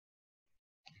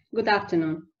Good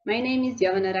afternoon. My name is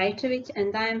Jovana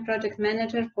and I am project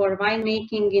manager for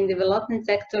winemaking in development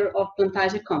sector of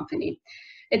Plantage company.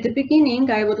 At the beginning,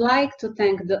 I would like to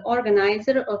thank the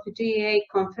organizer of the GEA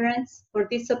conference for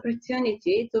this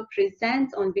opportunity to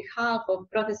present on behalf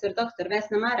of Professor Dr.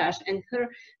 Vesna and her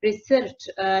research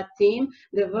team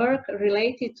the work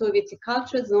related to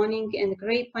viticulture zoning and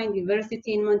grapevine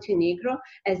diversity in Montenegro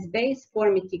as base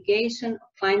for mitigation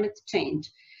of climate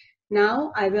change.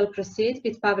 Now I will proceed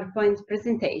with PowerPoint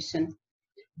presentation.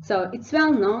 So it's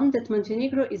well known that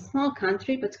Montenegro is a small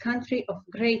country, but country of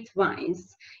great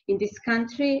wines. In this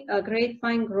country, a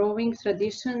grapevine growing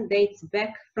tradition dates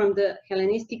back from the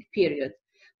Hellenistic period.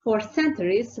 For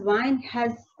centuries, wine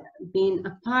has been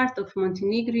a part of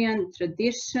Montenegrin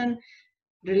tradition,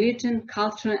 religion,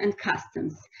 culture, and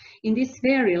customs. In this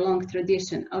very long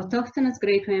tradition, autochthonous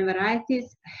grapevine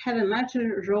varieties have a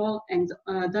major role and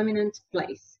dominant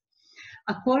place.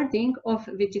 According of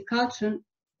viticulture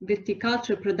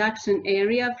production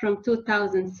area from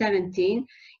 2017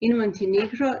 in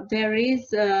Montenegro, there is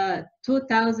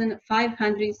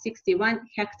 2,561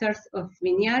 hectares of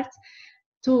vineyards,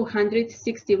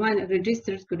 261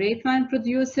 registered grapevine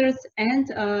producers,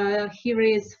 and here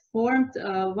is formed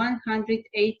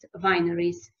 108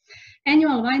 wineries.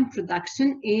 Annual wine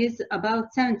production is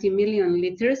about 70 million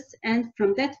liters, and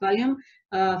from that volume,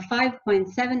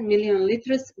 5.7 million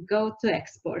liters go to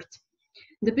export.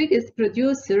 The biggest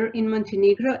producer in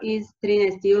Montenegro is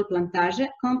Plantage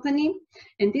company,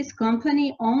 and this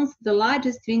company owns the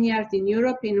largest vineyard in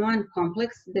Europe in one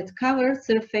complex that covers a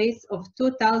surface of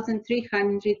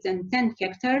 2,310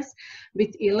 hectares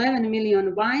with 11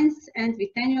 million wines and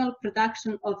with annual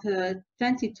production of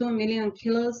 22 million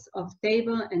kilos of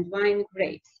table and wine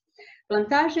grapes.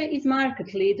 Plantage is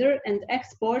market leader and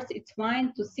exports its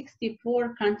wine to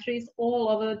 64 countries all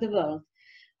over the world.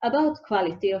 About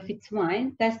quality of its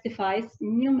wine testifies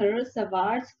numerous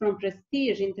awards from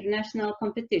prestige international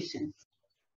competitions.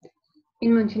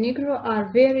 In Montenegro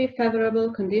are very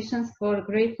favorable conditions for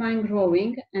grapevine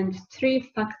growing, and three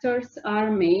factors are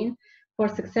main for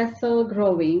successful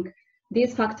growing.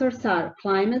 These factors are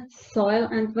climate, soil,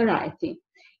 and variety.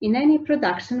 In any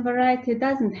production, variety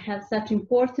doesn't have such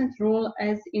important role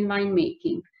as in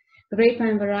winemaking.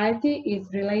 Grapevine variety is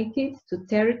related to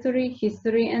territory,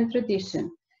 history, and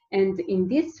tradition. And in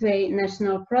this way,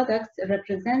 national products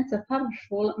represent a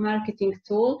powerful marketing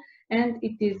tool, and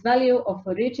it is value of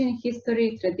origin,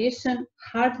 history, tradition,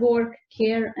 hard work,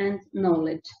 care, and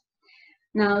knowledge.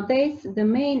 Nowadays, the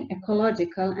main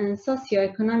ecological and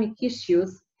socio-economic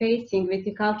issues facing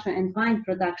viticulture and wine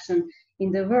production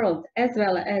in the world, as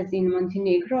well as in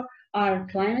Montenegro, are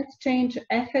climate change,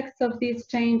 effects of this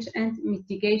change, and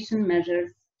mitigation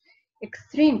measures.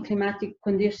 Extreme climatic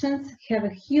conditions have a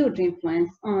huge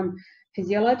influence on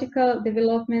physiological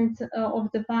development of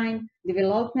the vine,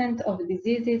 development of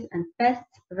diseases and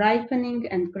pests, ripening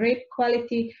and grape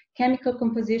quality, chemical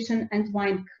composition, and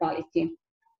wine quality.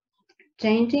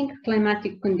 Changing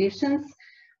climatic conditions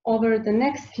over the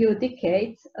next few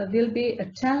decades will be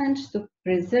a challenge to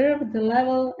preserve the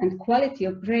level and quality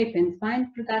of grape and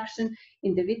wine production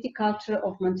in the viticulture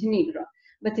of Montenegro.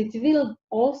 But it will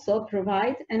also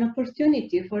provide an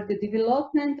opportunity for the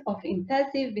development of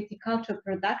intensive viticulture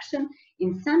production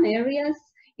in some areas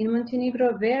in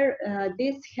Montenegro where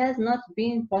this has not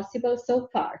been possible so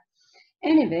far.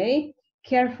 Anyway,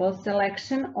 careful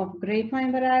selection of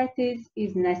grapevine varieties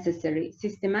is necessary.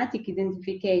 Systematic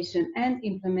identification and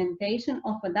implementation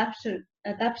of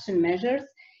adaptation measures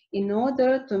in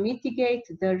order to mitigate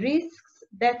the risks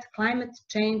that climate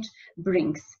change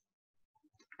brings.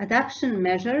 Adaptation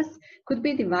measures could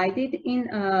be divided in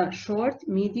short,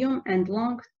 medium, and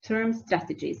long-term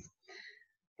strategies.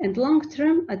 And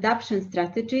long-term adaptation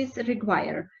strategies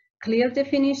require clear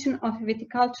definition of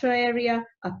viticulture area,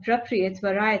 appropriate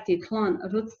variety clone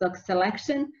rootstock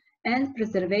selection, and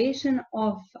preservation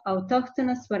of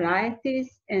autochthonous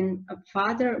varieties, and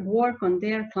further work on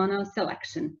their clonal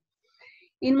selection.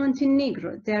 In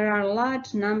Montenegro, there are a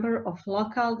large number of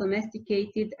local,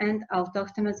 domesticated, and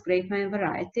autochthonous grapevine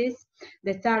varieties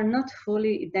that are not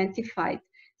fully identified.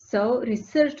 So,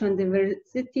 research on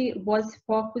diversity was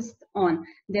focused on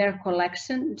their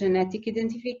collection, genetic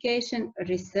identification,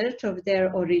 research of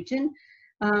their origin.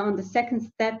 On the second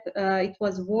step, it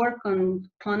was work on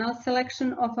clonal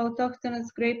selection of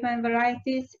autochthonous grapevine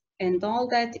varieties, and all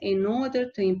that in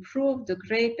order to improve the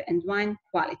grape and wine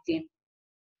quality.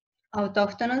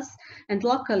 Autochthonous and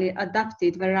locally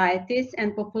adapted varieties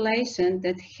and populations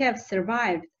that have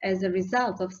survived as a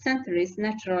result of centuries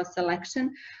natural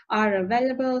selection are a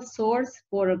valuable source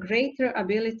for a greater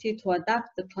ability to adapt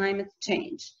to climate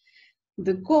change.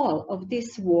 The goal of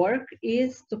this work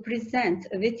is to present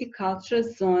a viticulture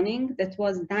zoning that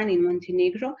was done in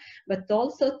Montenegro, but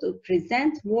also to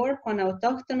present work on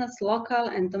autochthonous, local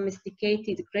and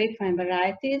domesticated grapevine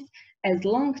varieties as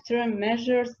long-term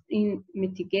measures in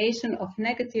mitigation of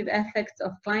negative effects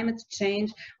of climate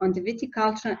change on the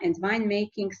viticulture and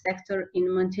winemaking sector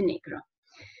in Montenegro.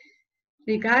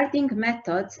 Regarding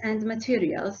methods and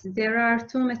materials, there are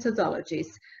two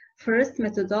methodologies. First,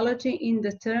 methodology in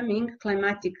determining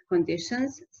climatic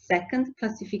conditions. Second,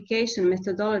 classification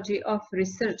methodology of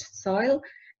researched soil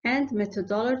and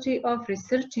methodology of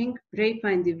researching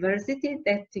grapevine diversity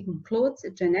that includes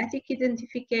genetic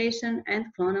identification and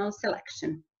clonal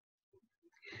selection.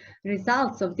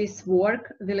 Results of this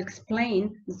work will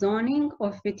explain zoning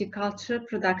of viticulture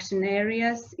production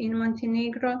areas in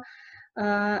Montenegro.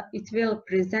 It will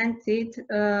present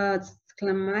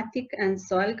climatic and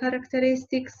soil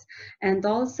characteristics, and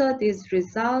also these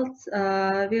results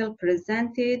will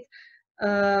present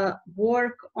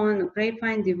work on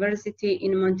grapevine diversity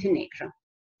in Montenegro.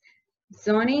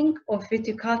 Zoning of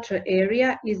viticulture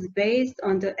area is based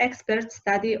on the expert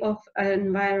study of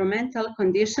environmental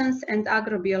conditions and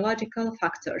agrobiological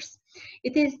factors.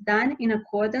 It is done in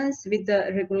accordance with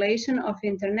the regulation of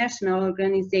International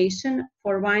Organization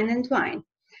for Wine and Wine.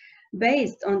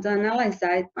 Based on the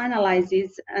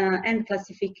analysis and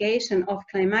classification of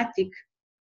climatic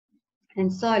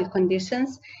and soil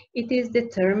conditions, it is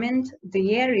determined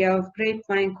the area of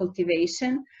grapevine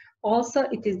cultivation. Also,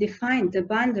 it is defined the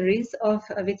boundaries of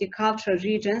viticulture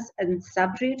regions and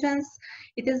subregions.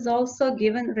 It is also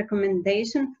given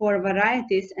recommendation for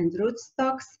varieties and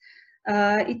rootstocks.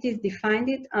 It is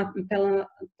defined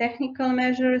technical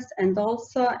measures and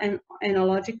also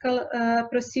enological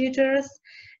procedures.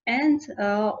 And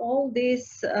all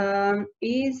this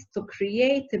is to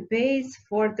create a base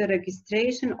for the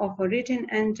registration of origin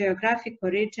and geographic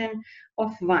origin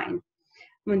of wine.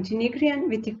 Montenegrin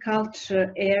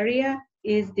viticulture area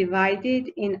is divided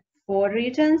in 4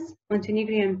 regions: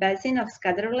 Montenegrin Basin of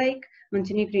Skadar Lake,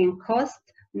 Montenegrin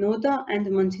Coast, Nudo, and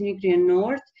Montenegrin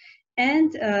North.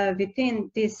 And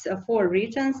within these 4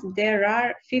 regions, there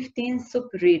are 15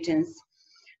 sub-regions.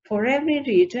 For every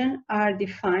region are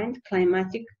defined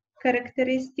climatic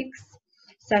characteristics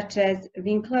such as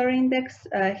Winkler index,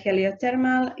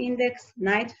 heliothermal index,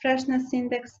 night freshness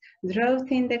index,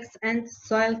 drought index, and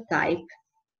soil type.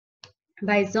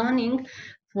 By zoning,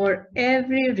 for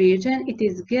every region, it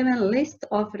is given a list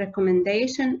of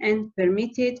recommendation and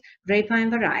permitted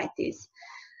grapevine varieties.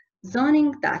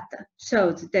 Zoning data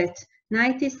showed that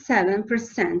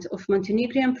 97% of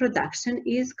Montenegrin production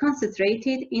is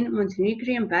concentrated in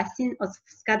Montenegrin Basin of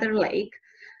Skadar Lake,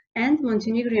 and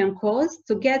Montenegrin Coast,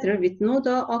 together with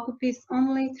Nudo, occupies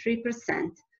only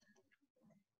 3%.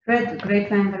 Red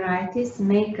grapevine varieties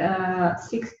make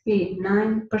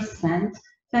 69%,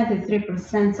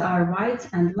 23% are whites,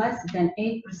 and less than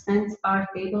 8% are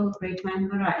table grapevine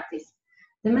varieties.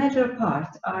 The major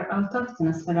part are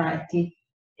autochthonous variety,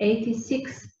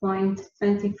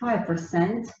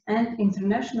 86.25%, and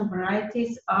international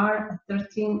varieties are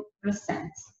 13%.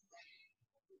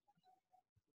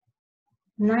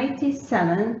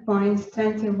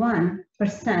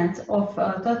 97.21% of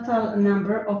total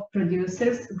number of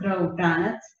producers grow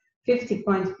Branac,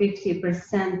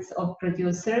 50.50% of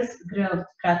producers grow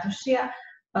Kratošija,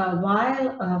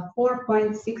 while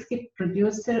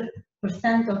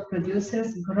 4.60% of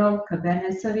producers grow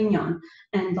Cabernet Sauvignon,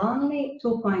 and only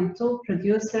 2.2%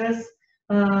 producers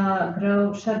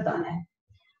grow Chardonnay.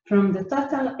 From the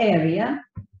total area,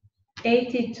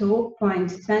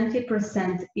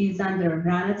 82.20% is under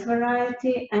Branac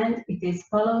variety, and it is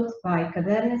followed by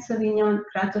Cabernet Sauvignon,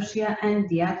 Kratošija, and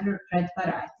the other red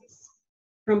varieties.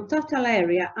 From total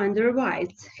area under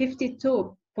whites,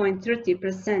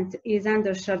 52.30% is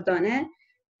under Chardonnay,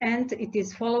 and it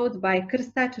is followed by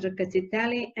Krstač,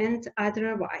 Rkacitelli, and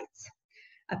other whites.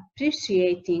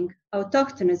 Appreciating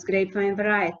autochthonous grapevine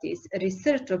varieties,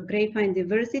 research of grapevine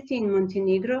diversity in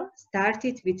Montenegro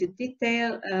started with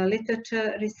detailed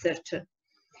literature research.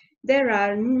 There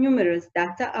are numerous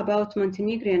data about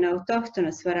Montenegrin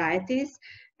autochthonous varieties,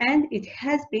 and it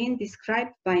has been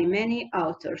described by many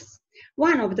authors.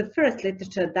 One of the first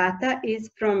literature data is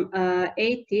from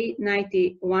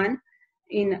 1891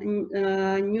 in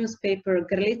newspaper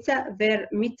Grlica, where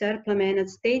Mitar Plamenac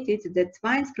stated that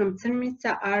wines from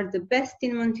Crnica are the best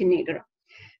in Montenegro.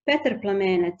 Petar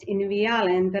Plamenac in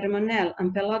Viale and Vermonel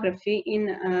ampelography in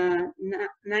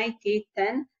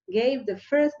 1910 gave the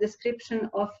first description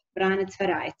of Branac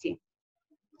variety.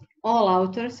 All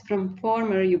authors from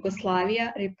former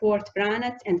Yugoslavia report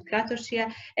Branac and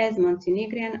Kratošija as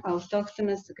Montenegrin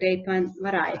autochthonous grapevine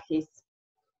varieties.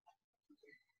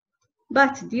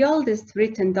 But the oldest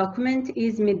written document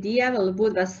is medieval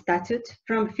Buddha statute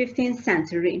from 15th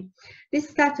century. This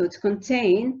statute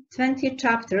contains 20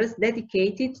 chapters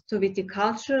dedicated to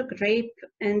viticulture, grape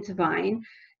and wine,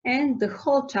 and the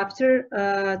whole chapter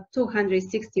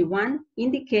 261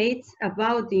 indicates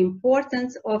about the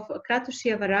importance of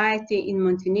Kratušija variety in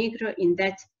Montenegro in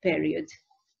that period.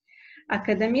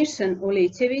 Academician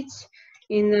Uličević,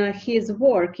 in his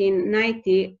work in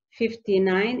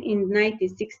 1959 in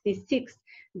 1966,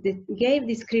 gave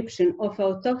description of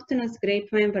autochthonous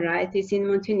grapevine varieties in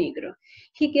Montenegro.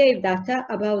 He gave data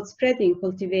about spreading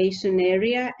cultivation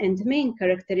area and main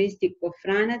characteristic of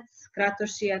Vranac,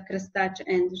 Kratušija, Krstač,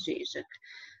 and Žižak.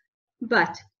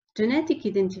 But genetic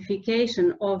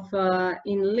identification of,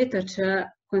 in literature,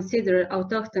 considered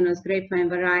autochthonous grapevine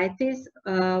varieties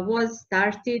was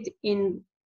started in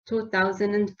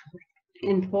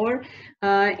 2004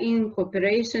 in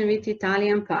cooperation with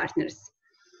Italian partners.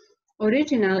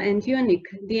 Original and unique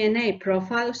DNA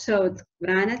profile showed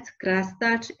Vranac,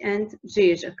 Krstač, and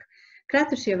Žižak.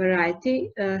 Kratušija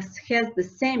variety has the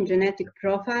same genetic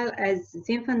profile as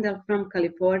Zinfandel from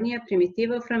California,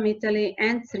 Primitivo from Italy,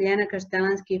 and Crljena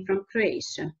Kaštelanski from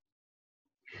Croatia.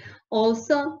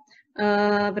 Also,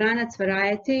 Vranac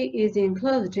variety is in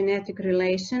close genetic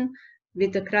relation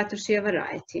with the Kratušija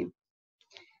variety.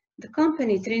 The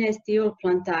company 13 Iul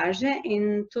Plantage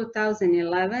in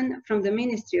 2011 from the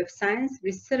Ministry of Science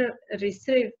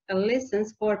received a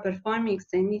license for performing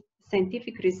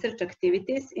scientific research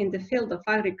activities in the field of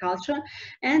agriculture,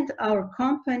 and our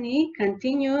company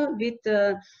continue with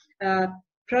the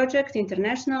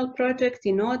international project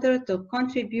in order to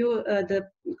contribute the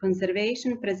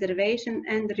conservation, preservation,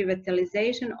 and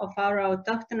revitalization of our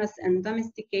autochthonous and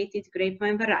domesticated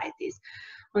grapevine varieties.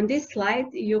 On this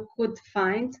slide, you could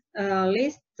find a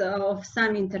list of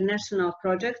some international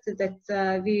projects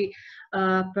that we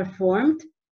performed,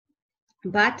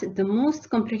 but the most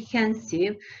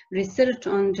comprehensive research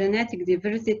on genetic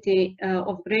diversity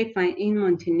of grapevine in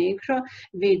Montenegro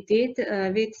we did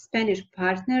with Spanish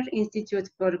partner Institute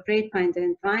for Grapevine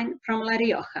and Wine from La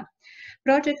Rioja.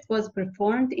 Project was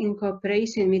performed in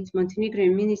cooperation with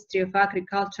Montenegrin Ministry of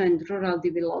Agriculture and Rural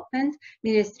Development,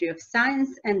 Ministry of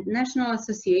Science, and National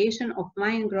Association of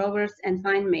Wine Growers and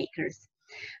Winemakers.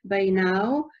 By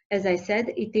now, as I said,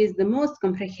 it is the most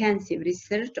comprehensive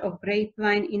research of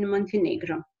grapevine in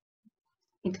Montenegro.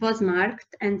 It was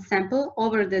marked and sampled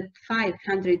over the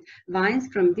 500 vines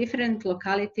from different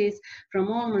localities from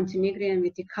all Montenegrin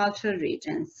viticulture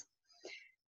regions.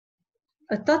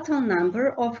 A total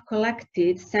number of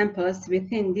collected samples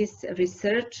within this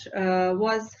research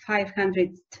was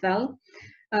 512.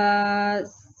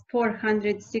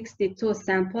 462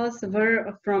 samples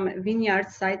were from vineyard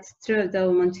sites throughout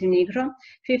Montenegro.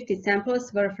 50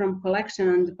 samples were from collection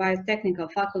on the Biotechnical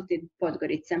Faculty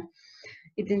Podgorica.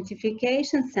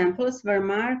 Identification samples were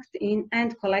marked in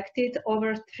and collected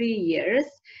over 3 years,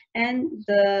 and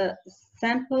the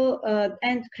sample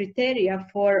and criteria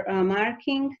for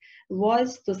marking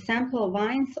was to sample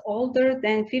vines older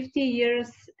than 50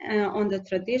 years on the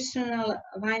traditional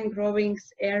wine growing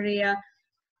area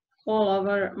all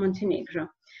over Montenegro.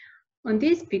 On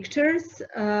these pictures,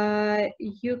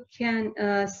 you can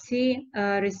see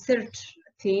a research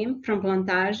team from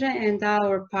Plantage and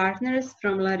our partners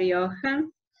from La Rioja.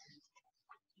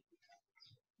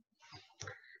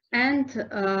 And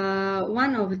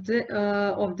one of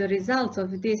the results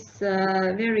of this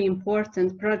very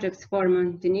important projects for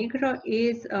Montenegro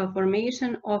is a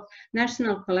formation of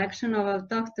national collection of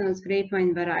autochthonous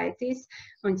grapevine varieties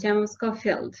on Chamovsko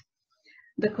field.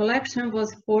 The collection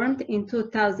was formed in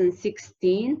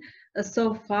 2016.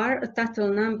 So far, a total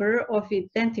number of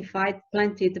identified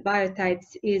planted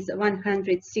biotypes is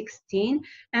 116,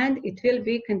 and it will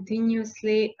be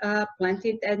continuously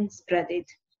planted and spreaded.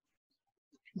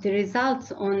 The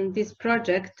results on this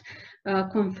project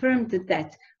confirmed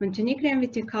that Montenegrin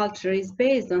viticulture is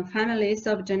based on families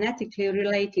of genetically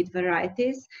related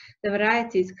varieties. The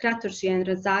varieties Kratušija and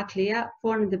Razaklia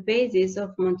form the basis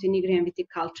of Montenegrin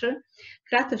viticulture.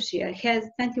 Kratušija has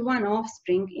 21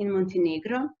 offspring in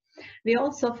Montenegro. We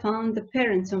also found the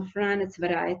parents of Vranac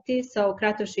variety, so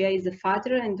Kratušija is the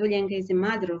father and Duljenga is the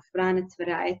mother of Vranac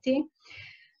variety.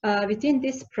 Within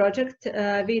this project,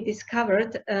 we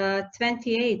discovered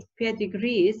 28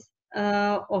 pedigrees,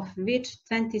 of which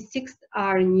 26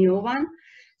 are new ones.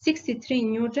 63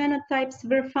 new genotypes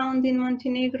were found in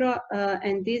Montenegro,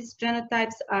 and these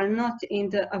genotypes are not in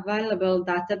the available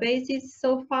databases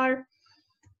so far.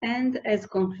 And as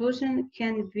conclusion,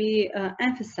 can be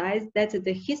emphasized that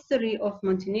the history of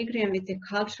Montenegrin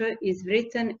viticulture is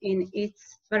written in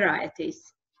its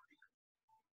varieties.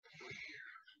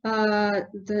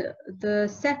 The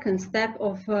second step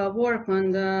of work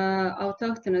on the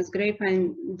autochthonous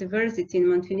grapevine diversity in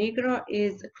Montenegro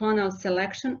is clonal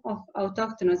selection of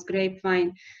autochthonous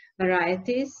grapevine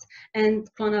varieties, and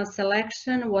clonal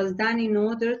selection was done in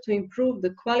order to improve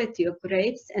the quality of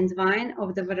grapes and wine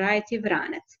of the variety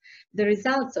Vranec. The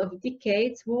results of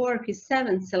decades work is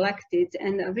 7 selected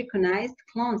and recognized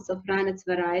clones of Vranec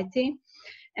variety,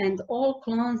 and all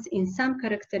clones in some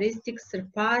characteristics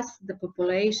surpass the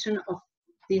population of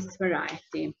this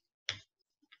variety.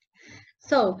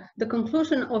 So the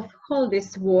conclusion of all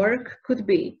this work could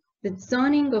be that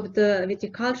zoning of the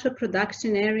viticulture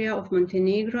production area of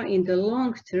Montenegro in the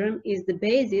long term is the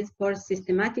basis for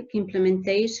systematic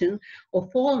implementation of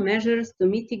all measures to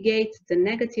mitigate the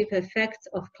negative effects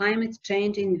of climate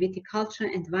change in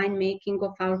viticulture and winemaking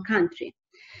of our country.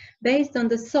 Based on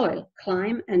the soil,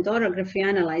 climate, and orography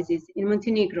analysis in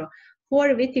Montenegro,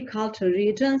 4 viticulture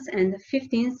regions and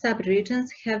 15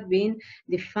 sub-regions have been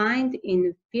defined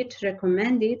in which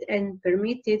recommended and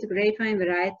permitted grapevine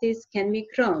varieties can be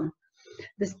grown.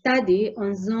 The study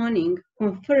on zoning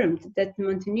confirmed that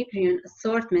Montenegrin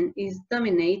assortment is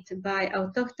dominated by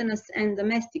autochthonous and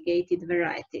domesticated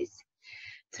varieties.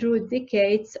 Through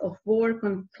decades of work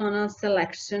on clonal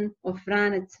selection of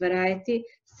Vranec variety,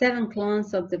 7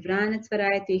 clones of the Vranec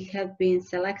variety have been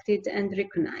selected and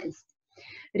recognized.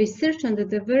 Research on the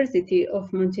diversity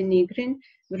of Montenegrin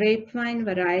grapevine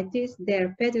varieties,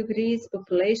 their pedigrees,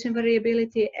 population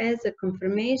variability as a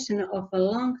confirmation of a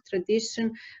long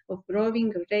tradition of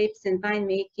growing grapes and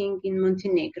winemaking in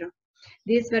Montenegro.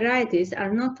 These varieties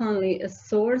are not only a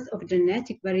source of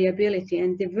genetic variability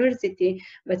and diversity,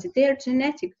 but their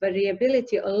genetic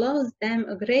variability allows them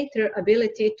a greater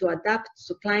ability to adapt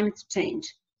to climate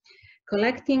change.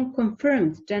 Collecting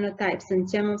confirmed genotypes in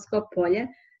Chemovsko polje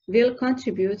will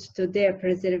contribute to their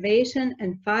preservation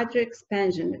and further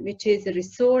expansion, which is a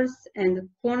resource and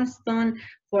cornerstone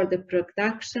for the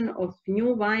production of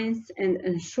new wines and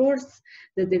ensures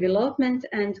the development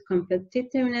and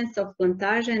competitiveness of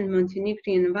Plantage and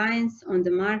Montenegrin wines on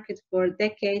the market for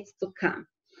decades to come.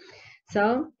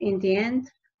 So, in the end,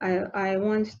 I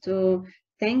want to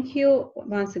thank you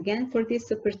once again for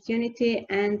this opportunity,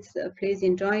 and please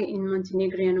enjoy in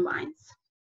Montenegrin wines.